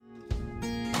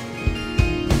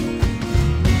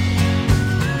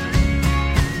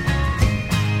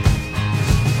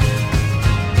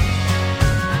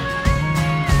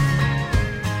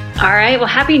All right. Well,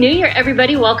 Happy New Year,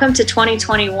 everybody. Welcome to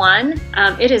 2021.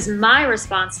 It is my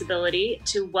responsibility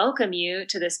to welcome you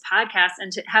to this podcast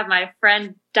and to have my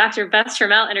friend, Dr. Beth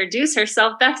Trammell, introduce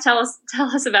herself. Beth, tell us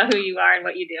about who you are and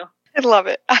what you do. I love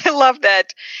it. I love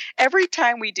that every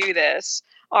time we do this,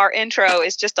 our intro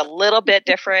is just a little bit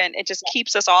different. It just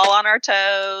keeps us all on our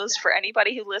toes. For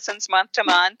anybody who listens month to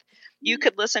month, you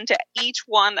could listen to each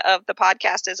one of the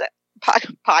podcasters.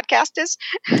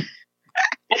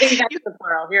 I think that's the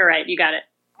plural. You're right. You got it.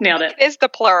 Nailed it. It is the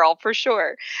plural for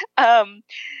sure.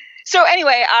 So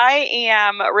anyway, I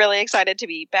am really excited to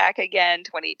be back again,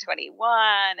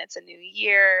 2021. It's a new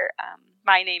year.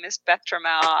 My name is Beth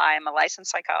Trammell. I am a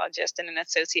licensed psychologist and an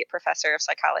associate professor of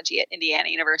psychology at Indiana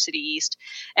University East.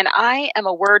 And I am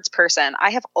a words person.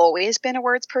 I have always been a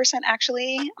words person,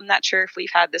 actually. I'm not sure if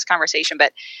we've had this conversation,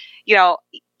 but,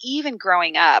 even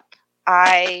growing up,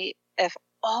 I have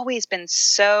always been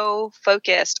so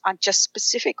focused on just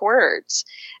specific words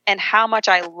and how much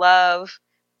I love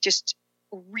just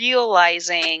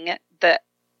realizing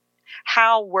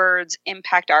how words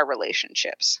impact our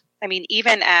relationships. I mean,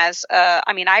 even as,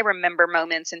 I remember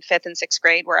moments in 5th and 6th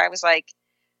grade where I was like,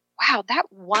 wow, that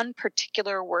one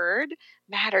particular word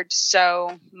mattered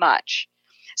so much.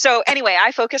 So anyway,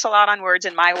 I focus a lot on words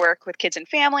in my work with kids and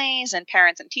families and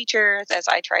parents and teachers as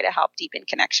I try to help deepen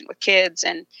connection with kids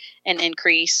and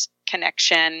increase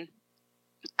connection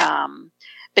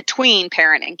between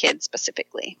parent and kids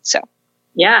specifically. So,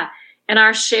 yeah. And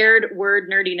our shared word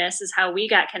nerdiness is how we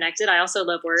got connected. I also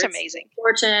love words. It's amazing.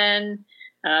 Fortune,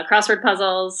 crossword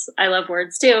puzzles. I love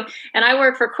words too. And I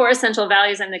work for Core Essential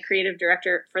Values. I'm the creative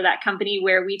director for that company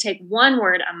where we take one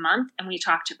word a month and we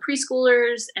talk to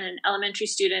preschoolers and elementary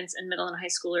students and middle and high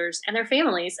schoolers and their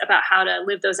families about how to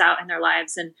live those out in their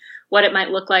lives and what it might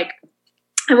look like.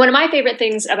 And one of my favorite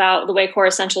things about the way Core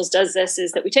Essentials does this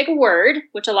is that we take a word,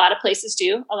 which a lot of places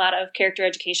do, a lot of character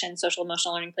education, social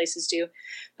emotional learning places do,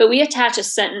 but we attach a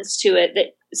sentence to it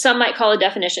that some might call a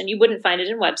definition. You wouldn't find it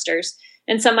in Webster's.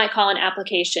 And some might call an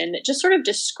application that just sort of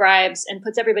describes and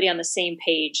puts everybody on the same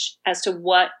page as to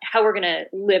how we're going to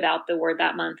live out the word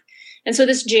that month. And so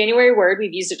this January word,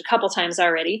 we've used it a couple times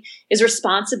already, is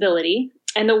responsibility.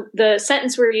 And the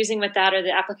sentence we're using with that or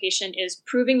the application is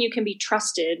proving you can be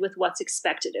trusted with what's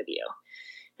expected of you.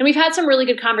 And we've had some really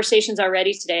good conversations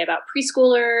already today about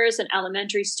preschoolers and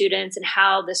elementary students and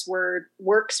how this word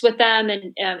works with them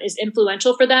and is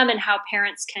influential for them and how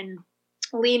parents can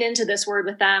lean into this word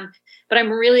with them. But I'm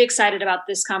really excited about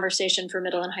this conversation for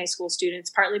middle and high school students,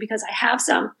 partly because I have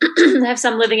some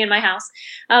living in my house.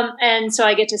 And so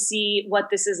I get to see what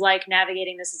this is like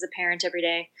navigating this as a parent every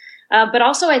day. But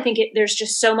also I think there's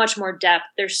just so much more depth.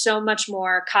 There's so much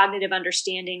more cognitive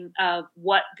understanding of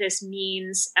what this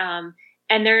means.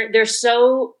 And there's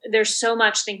so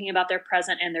much thinking about their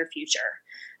present and their future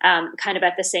kind of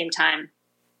at the same time.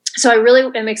 So I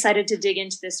really am excited to dig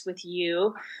into this with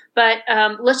you, but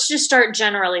let's just start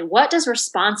generally. What does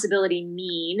responsibility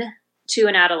mean to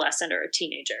an adolescent or a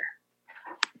teenager?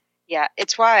 Yeah,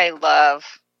 it's why I love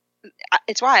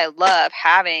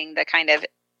having the kind of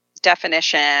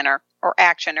definition or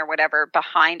action or whatever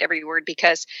behind every word,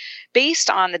 because based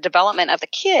on the development of the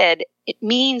kid, it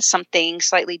means something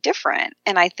slightly different.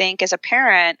 And I think as a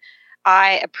parent,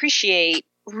 I appreciate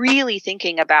really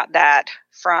thinking about that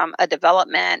from a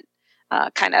development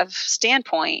kind of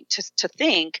standpoint to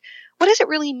think, what does it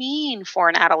really mean for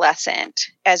an adolescent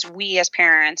as we as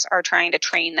parents are trying to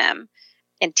train them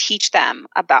and teach them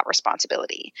about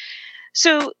responsibility?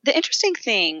 So the interesting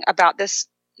thing about this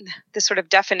sort of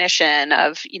definition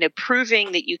of,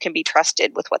 proving that you can be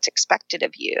trusted with what's expected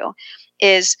of you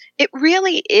is it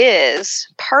really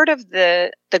is part of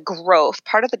the growth,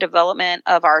 part of the development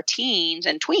of our teens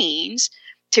and tweens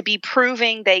to be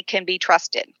proving they can be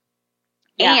trusted.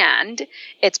 Yeah. And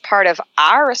it's part of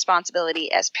our responsibility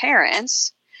as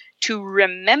parents to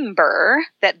remember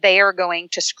that they are going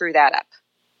to screw that up.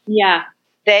 Yeah.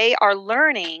 They are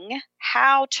learning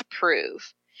how to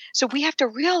prove. So we have to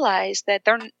realize that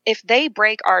if they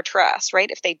break our trust,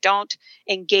 right? If they don't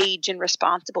engage in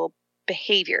responsible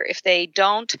behavior, if they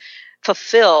don't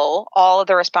fulfill all of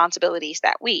the responsibilities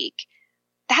that week,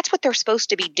 that's what they're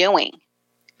supposed to be doing,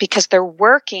 because they're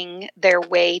working their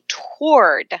way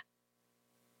toward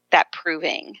that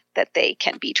proving that they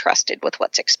can be trusted with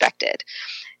what's expected.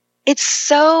 It's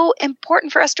so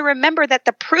important for us to remember that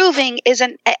the proving it's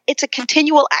a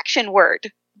continual action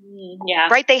word. Yeah.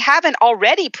 Right? They haven't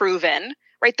already proven,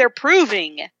 right? They're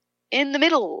proving in the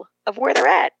middle of where they're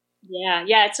at. Yeah.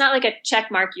 Yeah. It's not like a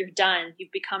check mark. You're done.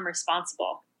 You've become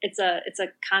responsible. It's a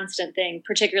constant thing,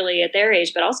 particularly at their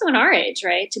age, but also in our age,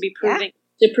 right? To be proving,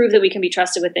 to prove that we can be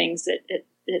trusted with things. It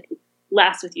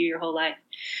lasts with you your whole life.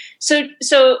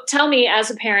 So tell me,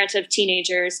 as a parent of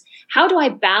teenagers, how do I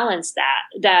balance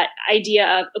that idea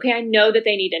of, okay, I know that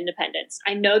they need independence.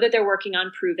 I know that they're working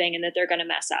on proving and that they're going to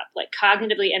mess up. Like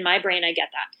cognitively in my brain, I get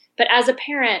that. But as a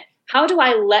parent, how do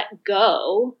I let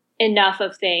go enough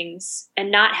of things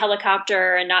and not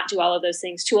helicopter and not do all of those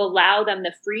things to allow them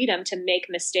the freedom to make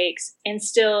mistakes and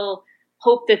still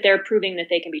hope that they're proving that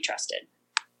they can be trusted?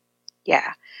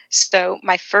 Yeah. So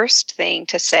my first thing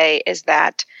to say is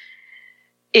that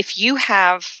if you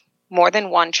have more than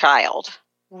one child,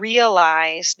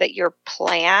 realize that your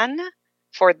plan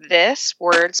for this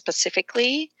word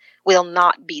specifically will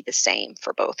not be the same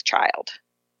for both child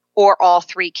or all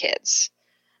three kids.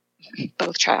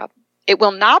 Both child. It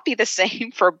will not be the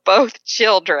same for both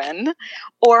children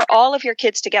or all of your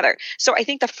kids together. So I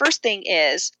think the first thing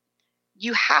is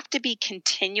you have to be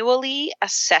continually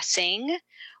assessing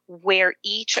where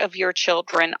each of your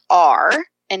children are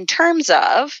in terms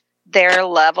of their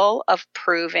level of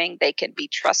proving they can be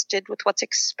trusted with what's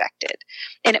expected.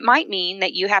 And it might mean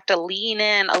that you have to lean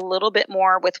in a little bit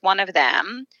more with one of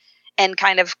them and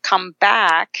kind of come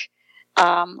back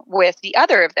with the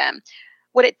other of them.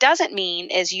 What it doesn't mean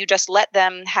is you just let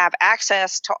them have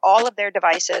access to all of their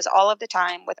devices all of the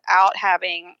time without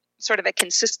having sort of a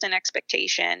consistent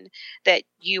expectation that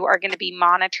you are going to be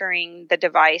monitoring the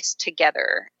device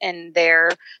together and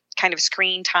their kind of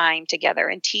screen time together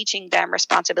and teaching them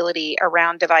responsibility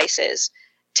around devices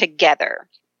together.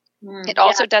 It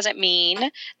also doesn't mean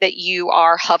that you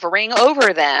are hovering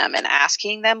over them and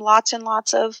asking them lots and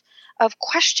lots of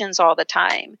questions all the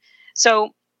time. So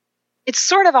it's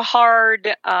sort of a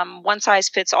hard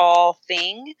one-size-fits-all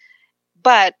thing,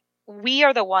 but we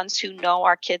are the ones who know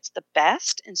our kids the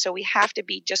best. And so we have to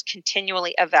be just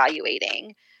continually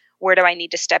evaluating, where do I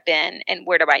need to step in and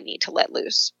where do I need to let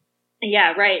loose?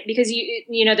 Yeah, right. Because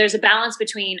you know, there's a balance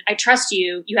between, I trust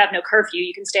you, you have no curfew,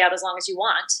 you can stay out as long as you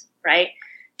want, right?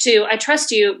 To, I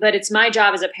trust you, but it's my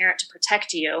job as a parent to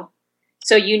protect you.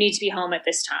 So you need to be home at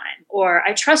this time. Or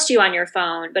I trust you on your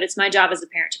phone, but it's my job as a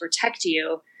parent to protect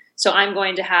you. So I'm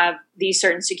going to have these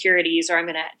certain securities, or I'm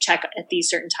going to check at these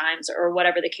certain times, or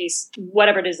whatever the case,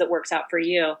 whatever it is that works out for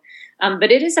you.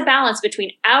 But it is a balance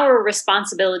between our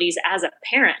responsibilities as a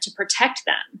parent to protect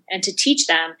them and to teach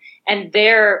them, and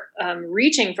their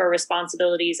reaching for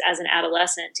responsibilities as an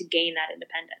adolescent to gain that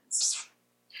independence.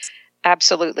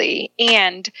 Absolutely.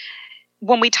 And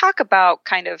when we talk about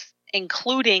kind of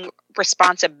including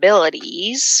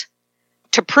responsibilities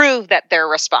to prove that they're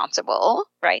responsible,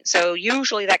 right? So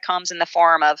usually that comes in the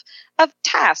form of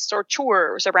tasks or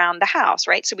chores around the house,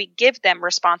 right? So we give them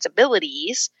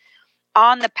responsibilities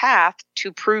on the path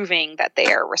to proving that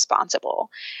they are responsible.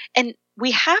 And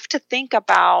we have to think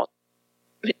about,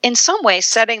 in some ways,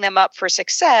 setting them up for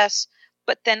success,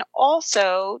 but then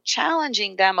also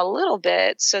challenging them a little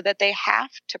bit so that they have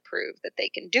to prove that they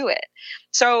can do it.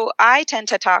 So I tend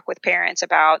to talk with parents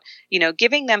about,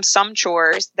 giving them some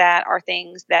chores that are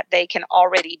things that they can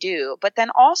already do, but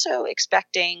then also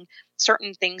expecting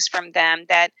certain things from them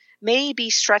that may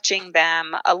be stretching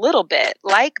them a little bit,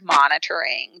 like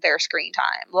monitoring their screen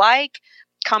time, like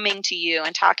coming to you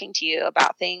and talking to you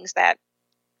about things that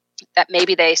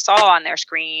maybe they saw on their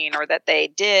screen or that they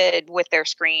did with their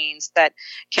screens that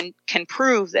can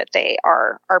prove that they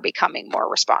are becoming more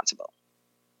responsible.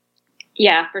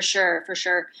 Yeah, for sure.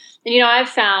 And, I've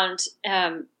found,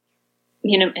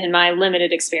 in my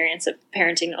limited experience of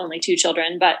parenting only 2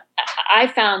 children, but I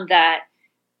found that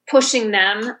pushing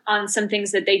them on some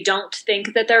things that they don't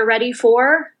think that they're ready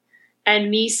for,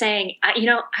 and me saying,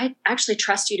 I actually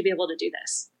trust you to be able to do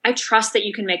this. I trust that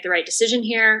you can make the right decision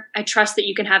here. I trust that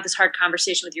you can have this hard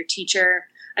conversation with your teacher.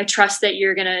 I trust that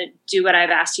you're going to do what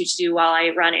I've asked you to do while I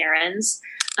run errands.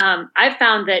 I've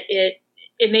found that it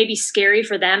may be scary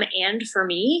for them and for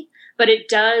me, but it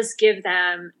does give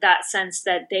them that sense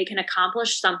that they can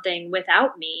accomplish something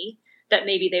without me that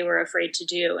maybe they were afraid to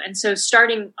do. And so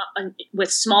starting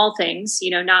with small things,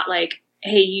 not like,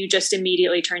 hey, you just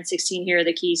immediately turned 16, here are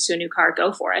the keys to a new car,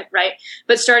 go for it, right?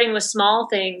 But starting with small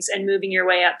things and moving your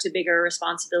way up to bigger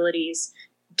responsibilities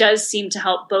does seem to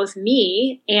help both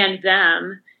me and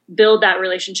them build that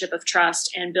relationship of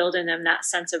trust and build in them that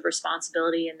sense of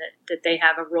responsibility, and that they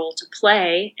have a role to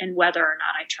play in whether or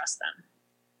not I trust them.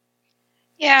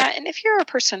 Yeah, and if you're a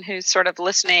person who's sort of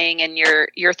listening and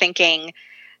you're thinking,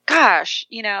 gosh,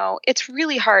 it's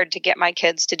really hard to get my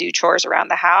kids to do chores around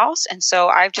the house. And so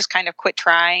I've just kind of quit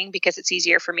trying because it's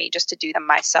easier for me just to do them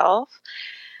myself.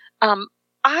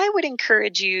 I would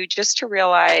encourage you just to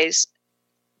realize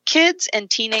kids and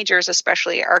teenagers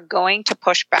especially are going to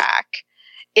push back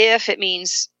if it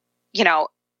means,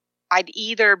 I'd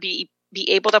either be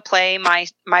be able to play my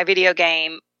video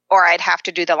game or I'd have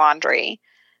to do the laundry,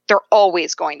 they're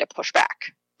always going to push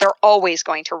back. They're always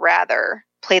going to rather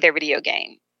play their video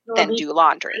game than do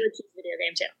laundry. I would choose video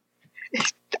game too.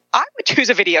 I would choose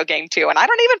a video game too, and I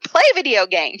don't even play video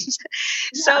games.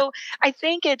 Yeah. So I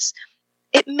think it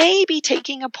may be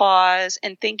taking a pause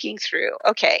and thinking through,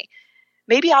 okay,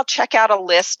 maybe I'll check out a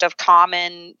list of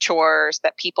common chores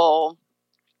that people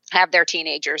have their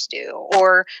teenagers do,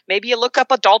 or maybe you look up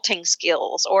adulting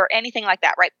skills or anything like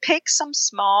that, right? Pick some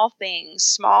small things,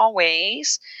 small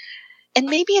ways. And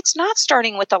maybe it's not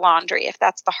starting with the laundry if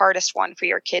that's the hardest one for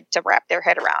your kid to wrap their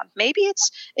head around. Maybe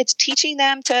it's teaching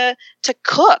them to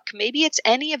cook. Maybe it's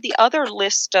any of the other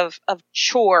list of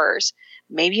chores.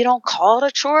 Maybe you don't call it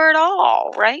a chore at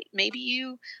all, right? Maybe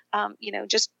you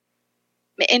just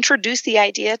introduce the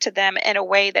idea to them in a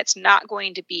way that's not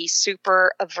going to be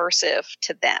super aversive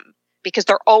to them, because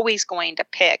they're always going to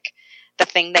pick the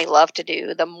thing they love to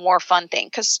do, the more fun thing.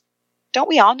 Because don't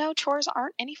we all know chores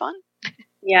aren't any fun?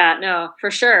 Yeah, no, for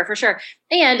sure.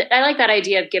 And I like that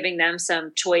idea of giving them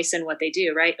some choice in what they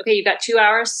do, right? Okay, you've got 2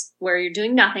 hours where you're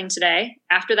doing nothing today.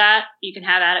 After that, you can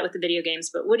have at it with the video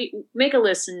games, but make a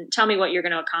list and tell me what you're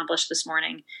going to accomplish this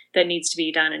morning that needs to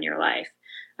be done in your life.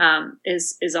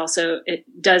 Is also, it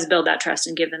does build that trust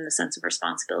and give them the sense of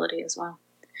responsibility as well.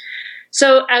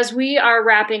 So as we are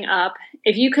wrapping up,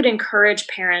 if you could encourage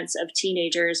parents of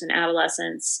teenagers and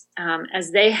adolescents as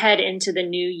they head into the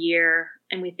new year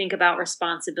and we think about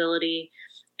responsibility,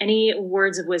 any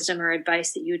words of wisdom or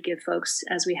advice that you would give folks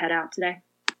as we head out today?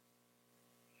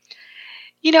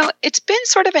 It's been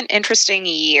sort of an interesting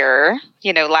year.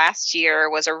 Last year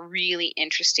was a really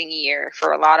interesting year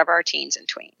for a lot of our teens and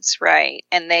tweens, right?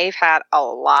 And they've had a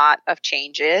lot of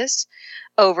changes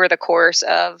over the course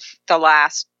of the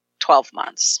last 12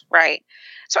 months, right?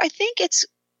 So I think it's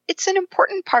an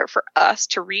important part for us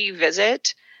to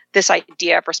revisit this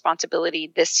idea of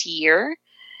responsibility this year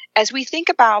as we think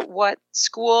about what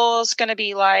school is going to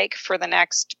be like for the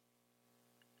next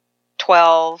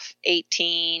 12,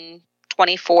 18,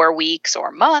 24 weeks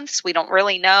or months. We don't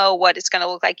really know what it's going to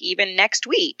look like even next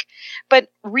week.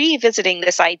 But revisiting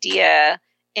this idea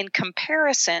in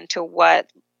comparison to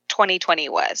what 2020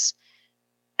 was,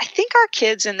 I think our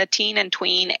kids in the teen and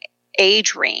tween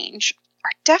age range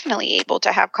are definitely able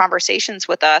to have conversations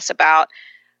with us about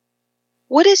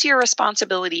what is your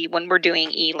responsibility when we're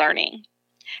doing e-learning?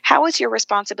 How is your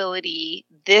responsibility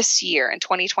this year in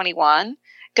 2021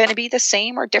 going to be the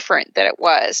same or different than it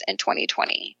was in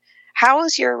 2020? How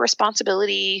is your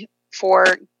responsibility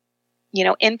for,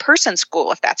 in-person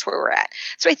school, if that's where we're at?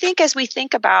 So I think as we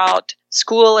think about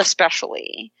school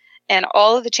especially and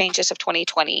all of the changes of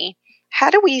 2020, how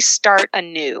do we start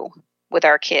anew with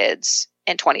our kids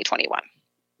in 2021?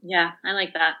 Yeah, I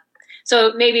like that.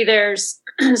 So maybe there's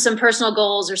some personal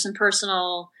goals or some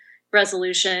personal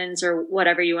resolutions or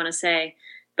whatever you want to say,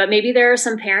 but maybe there are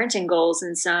some parenting goals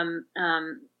and some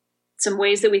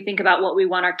ways that we think about what we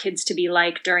want our kids to be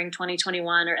like during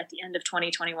 2021 or at the end of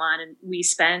 2021. And we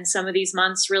spend some of these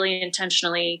months really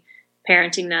intentionally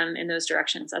parenting them in those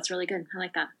directions. That's really good. I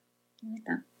like that.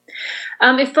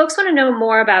 If folks want to know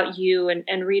more about you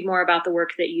and read more about the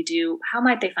work that you do, how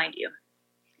might they find you?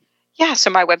 Yeah, so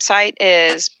my website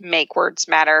is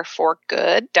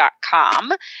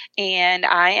makewordsmatterforgood.com, and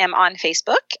I am on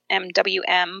Facebook,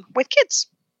 MWM with Kids.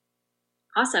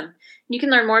 Awesome. You can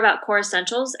learn more about Core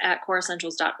Essentials at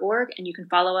coreessentials.org, and you can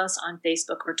follow us on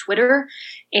Facebook or Twitter.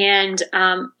 And,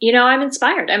 I'm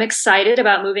inspired. I'm excited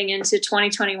about moving into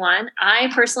 2021.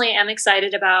 I personally am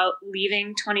excited about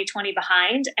leaving 2020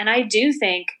 behind, and I do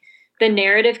think the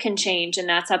narrative can change, and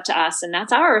that's up to us. And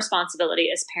that's our responsibility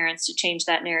as parents to change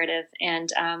that narrative.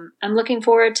 And I'm looking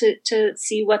forward to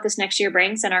see what this next year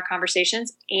brings in our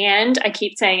conversations. And I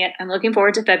keep saying it, I'm looking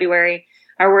forward to February.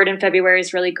 Our word in February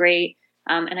is really great.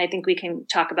 And I think we can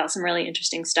talk about some really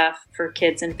interesting stuff for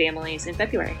kids and families in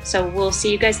February. So we'll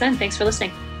see you guys then. Thanks for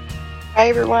listening. Bye,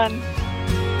 everyone.